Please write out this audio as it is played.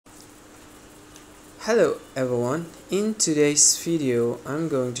Hello everyone, in today's video I'm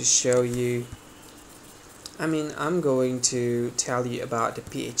going to tell you about the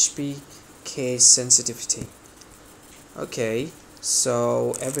PHP case sensitivity. Okay,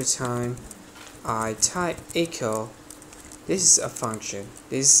 so every time I type echo, this is a function.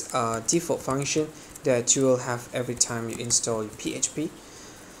 This is a default function that you will have every time you install your PHP.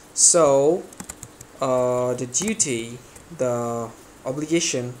 So the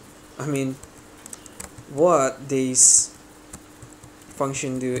obligation, what this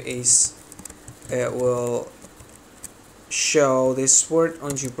function do is it will show this word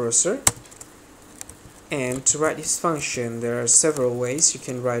on your browser, and to write this function there are several ways you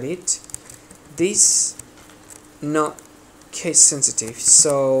can write it. This not case sensitive,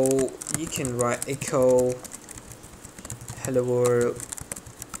 so you can write echo hello world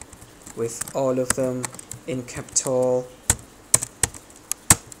with all of them in capital,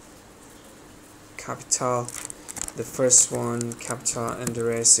 the first one capital, and the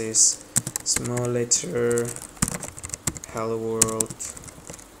rest is small letter hello world.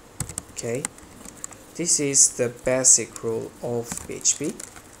 Okay, this is the basic rule of PHP.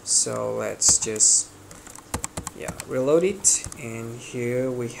 So let's just reload it, and here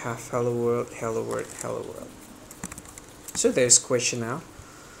we have hello world, hello world, hello world. So there's question now,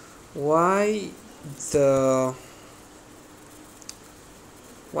 why the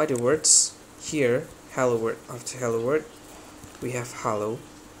words here hello world, after hello world we have hello.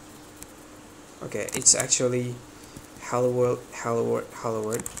 Okay, it's actually hello world, hello world, hello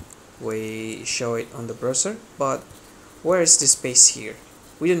world. We show it on the browser, but where is the space here?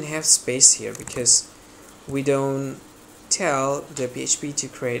 We don't have space here because we don't tell the PHP to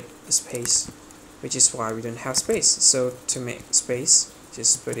create a space, which is why we don't have space. So to make space,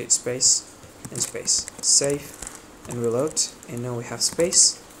 just put it space and space, save and reload, and now we have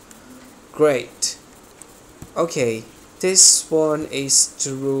space. Great. Okay, this one is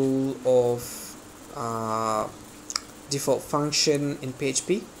the rule of default function in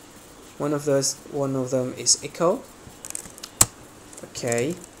PHP. One of them is echo.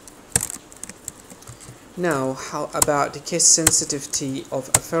 Okay. Now, how about the case sensitivity of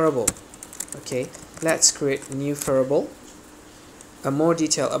a variable? Okay, let's create a new variable. A more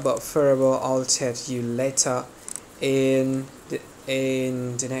detail about variable I'll tell you later in the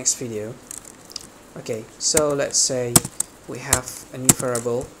next video. Okay, so let's say we have a new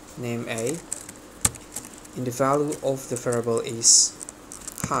variable named a, and the value of the variable is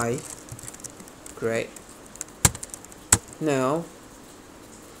high. Great. Now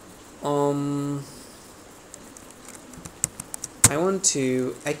I want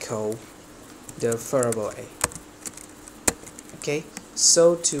to echo the variable a. Okay,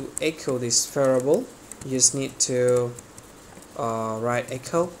 so to echo this variable you just need to write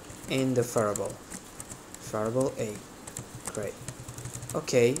echo in the variable a. Great.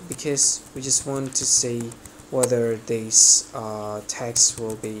 Okay, because we just want to see whether this text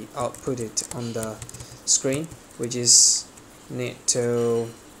will be outputted on the screen, we just need to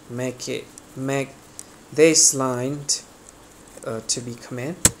make this line to be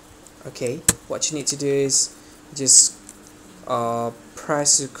command. Okay, what you need to do is just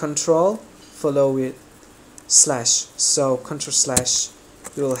press Control follow with slash, so Control slash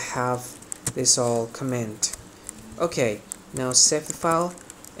you will have this all command. Okay, now save the file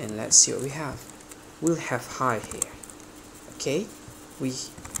and let's see what we have. We'll have high here. Okay, we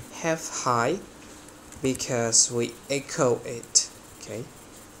have high because we echo it. Okay,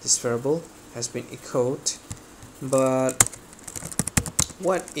 this variable has been echoed, but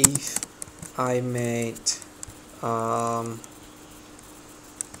what if I made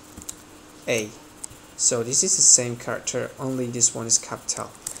a? So this is the same character, only this one is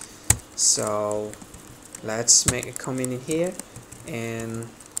capital. So let's make a comment in here, and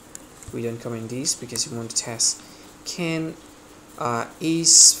we don't comment this because we want to test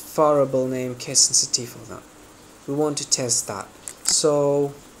is variable name case sensitive or not. We want to test that.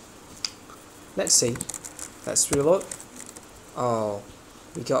 So let's see, let's reload. Oh,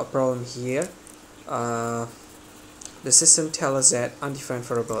 we got a problem here. The system tells us that undefined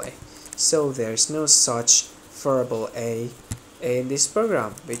variable a, so there is no such variable a in this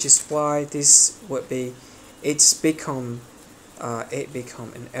program, which is why this would be it become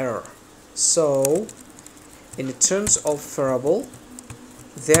an error. So in the terms of variable,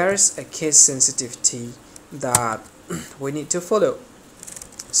 there's a case sensitivity that we need to follow.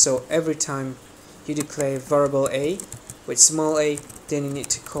 So every time you declare variable a with small a, then you need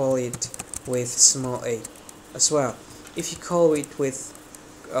to call it with small a as well. If you call it with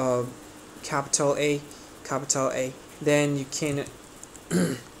capital A, then you can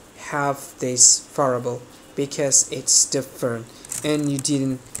have this variable because it's different and you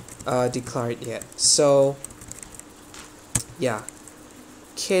didn't declare it yet. So yeah,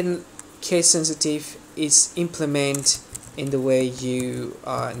 case sensitive is implement in the way you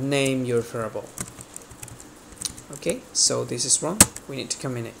name your variable. Okay, so this is wrong, we need to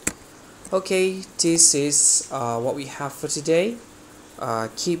comment it. Okay, this is what we have for today.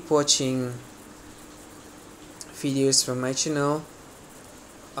 Keep watching videos from my channel.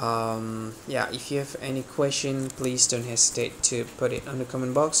 Yeah, if you have any question, please don't hesitate to put it on the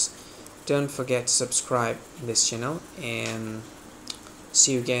comment box. Don't forget to subscribe in this channel, and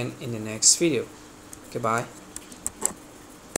see you again in the next video. Goodbye.